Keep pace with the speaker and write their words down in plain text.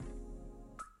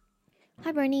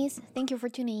Hi Bernice, thank you for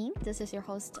tuning in. This is your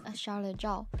host Charlotte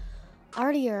Zhao.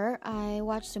 Earlier, I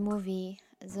watched the movie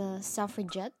The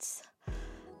Suffragettes.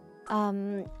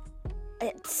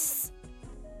 It's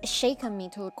shaken me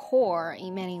to the core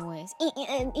in many ways,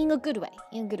 in a good way.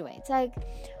 It's like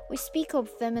we speak of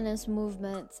feminist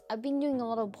movements. I've been doing a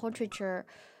lot of portraiture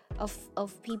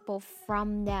of people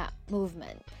from that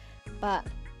movement, but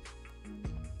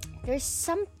there's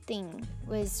something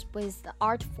with the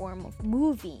art form of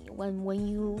movie when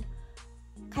you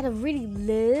kind of really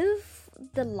live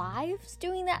the lives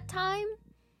during that time.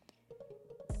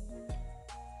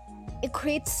 It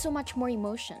creates so much more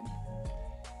emotion.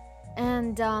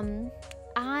 And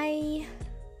I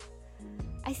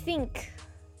think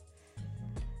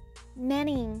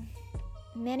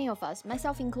many of us,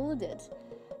 myself included,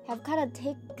 have kind of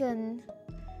taken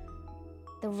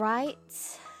the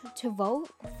rights to vote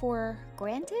for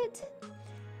granted,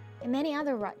 and many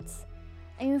other rights.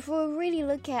 And if we really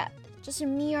look at just a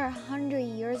mere 100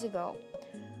 years ago,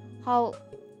 how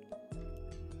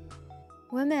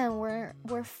women were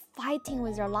fighting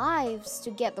with their lives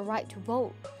to get the right to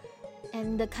vote,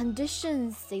 and the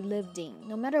conditions they lived in,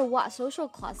 no matter what social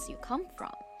class you come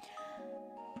from.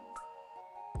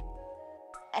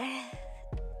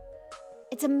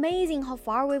 It's amazing how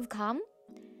far we've come.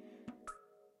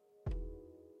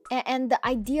 And the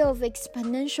idea of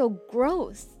exponential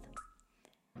growth,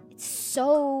 it's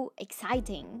so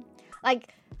exciting.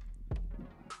 Like,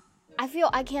 I feel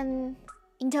I can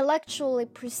intellectually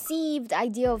perceive the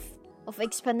idea of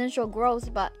exponential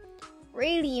growth, but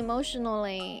really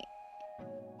emotionally,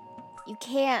 you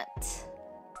can't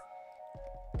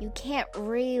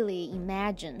really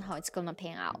imagine how it's gonna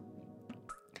pan out.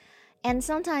 And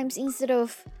sometimes instead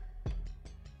of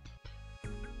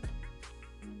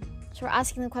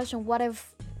asking the question, what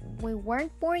if we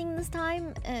weren't born in this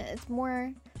time? It's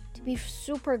more to be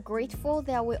super grateful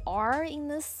that we are in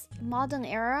this modern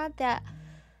era, that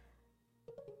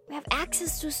we have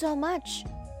access to so much.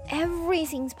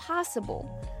 Everything's possible.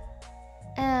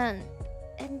 And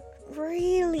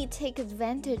really take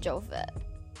advantage of it.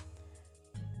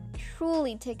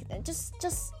 Truly take it. Just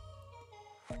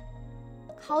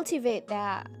cultivate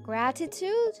that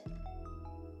gratitude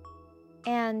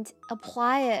and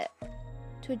apply it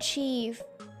to achieve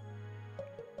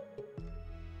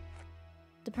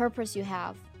the purpose you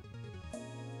have.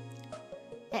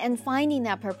 And finding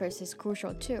that purpose is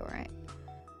crucial too, right?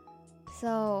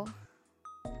 So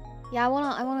yeah,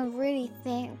 I wanna really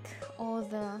thank all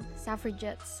the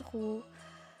suffragettes who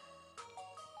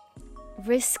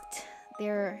risked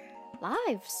their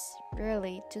lives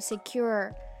really to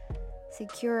secure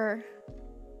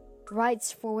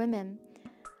rights for women.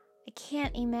 I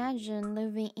can't imagine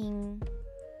living in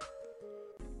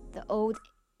the old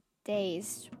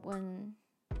days when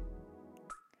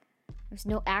there's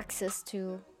no access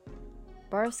to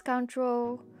birth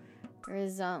control. There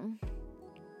is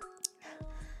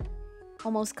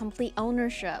almost complete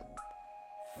ownership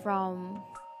from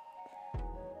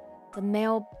the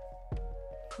male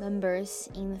members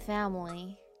in the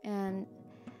family, and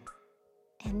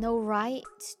no right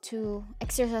to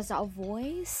exercise our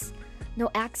voice, no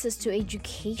access to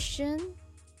education.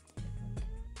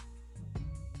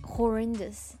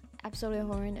 Horrendous, absolutely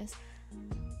horrendous.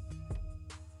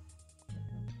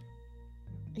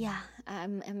 Yeah,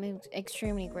 I'm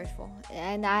extremely grateful,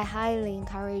 and I highly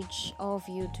encourage all of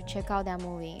you to check out that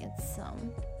movie. It's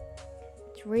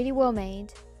really well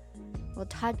made, will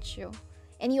touch you,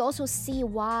 and you also see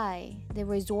why they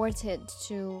resorted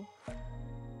to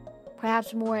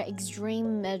perhaps more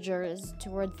extreme measures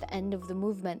towards the end of the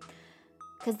movement,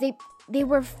 because they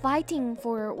were fighting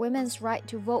for women's right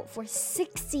to vote for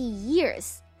 60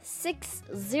 years,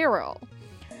 60,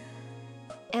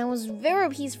 and it was very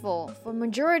peaceful for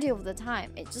majority of the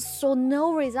time. It just saw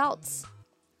no results,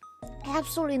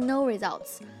 absolutely no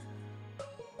results.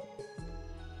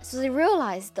 So they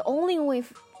realized the only way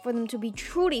for them to be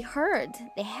truly heard,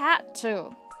 they had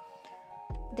to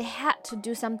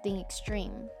do something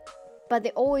extreme, but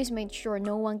they always made sure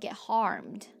no one get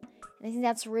harmed. And I think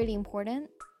that's really important.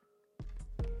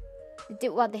 They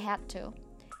did what they had to,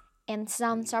 and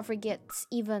some suffragettes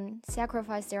even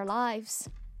sacrificed their lives,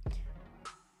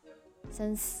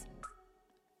 since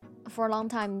for a long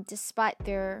time, despite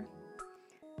their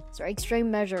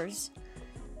extreme measures,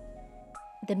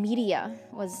 the media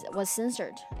was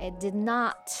censored. It did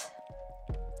not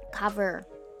cover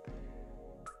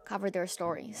their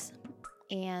stories.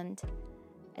 And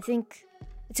I think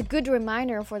it's a good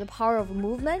reminder for the power of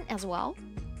movement as well.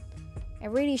 It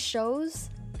really shows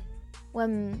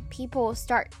when people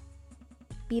start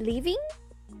believing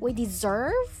we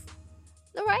deserve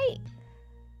the right,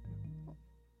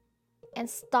 and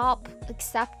stop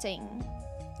accepting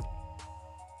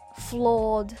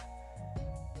flawed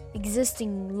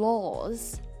existing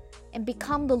laws and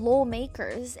become the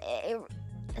lawmakers,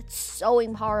 it's so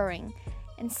empowering.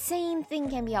 And same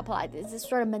thing can be applied. It's this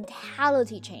sort of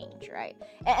mentality change, right?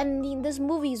 And this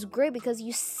movie is great because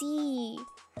you see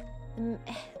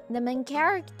the main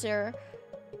character,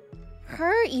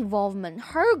 her evolvement,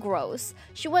 her growth.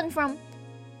 She went from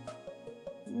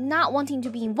not wanting to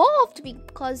be involved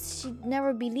because she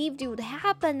never believed it would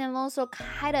happen, and also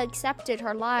kind of accepted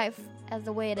her life as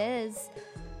the way it is,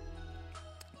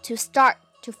 to start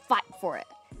to fight for it.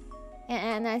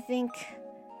 And I think,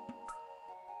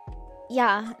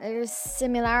 yeah, there's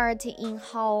similarity in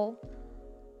how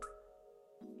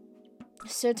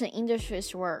certain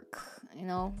industries work. You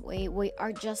know, we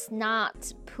are just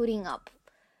not putting up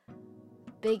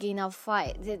big enough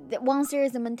fight. Once there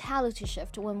is a mentality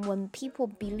shift, when people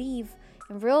believe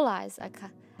and realize, like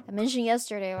I mentioned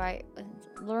yesterday, right,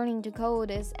 learning to code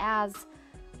is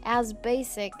as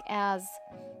basic as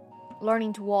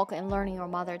learning to walk and learning your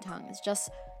mother tongue. It's just,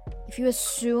 if you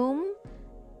assume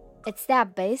it's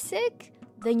that basic,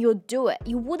 then you'll do it.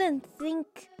 You wouldn't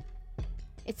think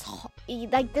it's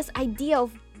like, this idea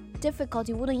of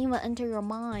difficulty wouldn't even enter your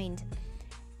mind.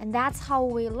 And that's how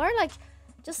we learn. Like,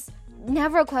 just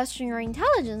never question your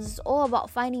intelligence. It's all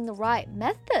about finding the right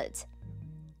method.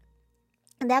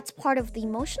 And that's part of the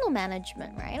emotional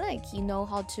management, right? Like, you know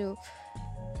how to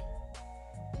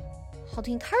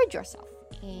encourage yourself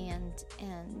and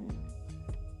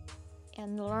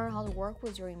learn how to work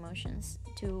with your emotions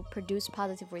to produce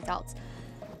positive results.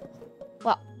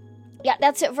 Well, yeah,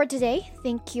 that's it for today.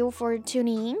 Thank you for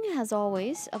tuning in. As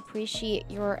always, appreciate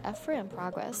your effort and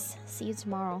progress. See you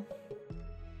tomorrow.